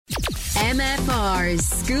MFR's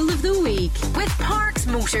School of the Week with Parks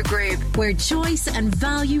Motor Group, where choice and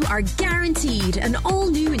value are guaranteed in all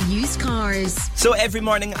new and used cars. So every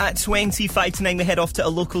morning at 25 to 9 we head off to a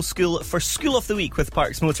local school for School of the Week with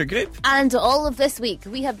Parks Motor Group. And all of this week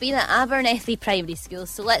we have been at Abernethy Primary School,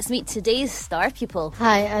 so let's meet today's star pupil.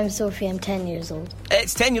 Hi, I'm Sophie, I'm 10 years old.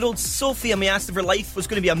 It's 10-year-old Sophie, and we asked if her life was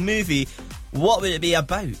going to be a movie. What would it be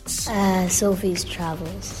about? Sophie's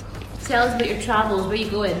travels. Tell us about your travels. Where are you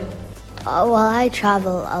going? Well, I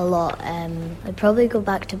travel a lot. I'd probably go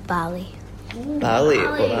back to Bali. Bali?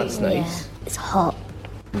 Well, that's nice. Yeah, it's hot.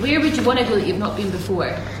 Where would you want to go that you've not been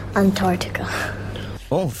before? Antarctica.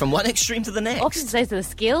 Oh, from one extreme to the next. Opposite sides of the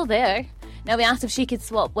scale there. Now we asked if she could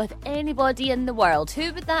swap with anybody in the world.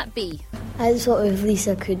 Who would that be? I'd swap with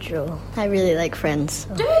Lisa Kudrow. I really like Friends.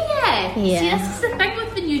 So. Do you? Yeah. See, this is the thing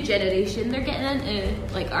with the new generation. They're getting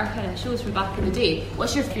into like our kind of shows from back in the day.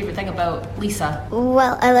 What's your favourite thing about Lisa?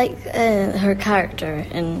 Well, I like her character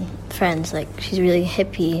in Friends. Like, she's really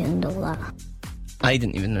hippie and all that. I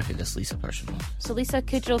didn't even know who this Lisa person was. So Lisa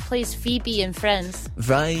Kudrow plays Phoebe in Friends.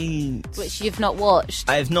 Right. Which you've not watched.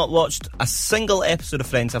 I have not watched a single episode of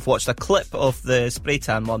Friends. I've watched a clip of the spray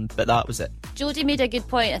tan one, but that was it. Jodie made a good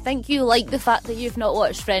point. I think you like the fact that you've not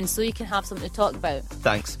watched Friends, so you can have something to talk about.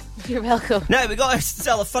 Thanks. You're welcome. Now we got her to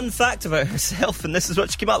tell a fun fact about herself, and this is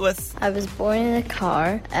what she came up with. I was born in a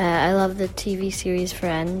car. I love the TV series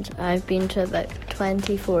Friends. I've been to about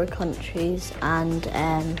 24 countries,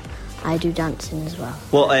 and I do dancing as well.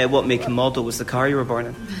 What make and model was the car you were born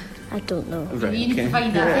in? I don't know. Right, You need to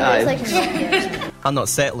find I that. think it's like 9 years. I'll not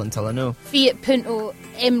settle until I know. Fiat Punto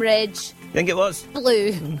M-Reg You think it was?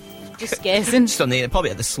 Blue. Just guessing. Just on the, probably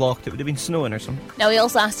at the Slough. It would have been snowing or something. Now we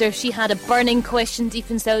also asked her if she had a burning question deep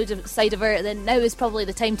inside of her, then now is probably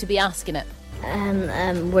the time to be asking it.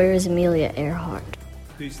 Where is Amelia Earhart?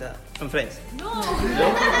 Who's that? From Friends?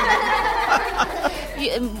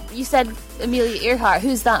 You said Amelia Earhart.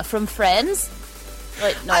 Who's that from Friends?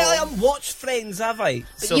 Like, no. I haven't watched Friends, have I?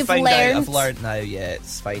 But So you've find learned. out. I've learned now. Yeah,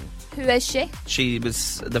 it's fine. Who is she? She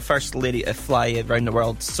was the first lady to fly around the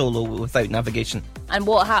world solo without navigation. And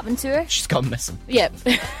what happened to her? She's gone missing. Yep.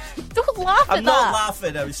 Don't laugh at I'm not that.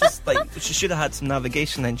 laughing. I was just like, she should have had some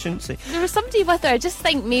navigation then, shouldn't she? There was somebody with her. I just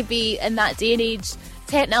think maybe in that day and age,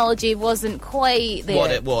 technology wasn't quite there.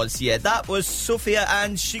 What it was, yeah. That was Sophia,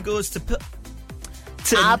 and she goes to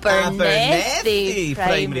Abernethy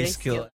Primary Primary School. School.